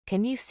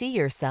Can you see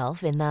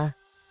yourself in the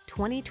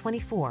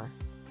 2024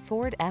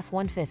 Ford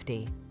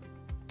F-150?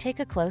 Take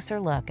a closer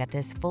look at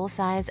this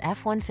full-size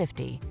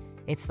F-150.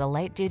 It's the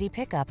light-duty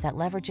pickup that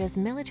leverages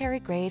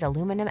military-grade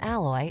aluminum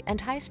alloy and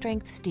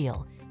high-strength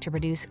steel to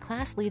produce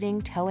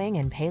class-leading towing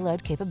and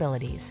payload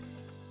capabilities.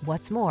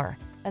 What's more,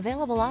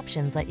 available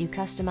options let you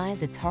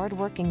customize its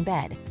hard-working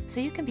bed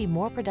so you can be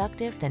more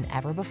productive than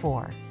ever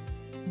before.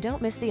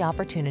 Don't miss the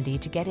opportunity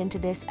to get into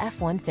this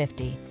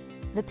F-150,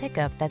 the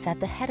pickup that's at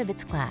the head of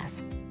its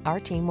class. Our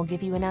team will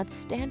give you an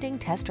outstanding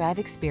test drive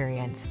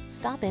experience.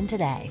 Stop in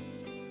today.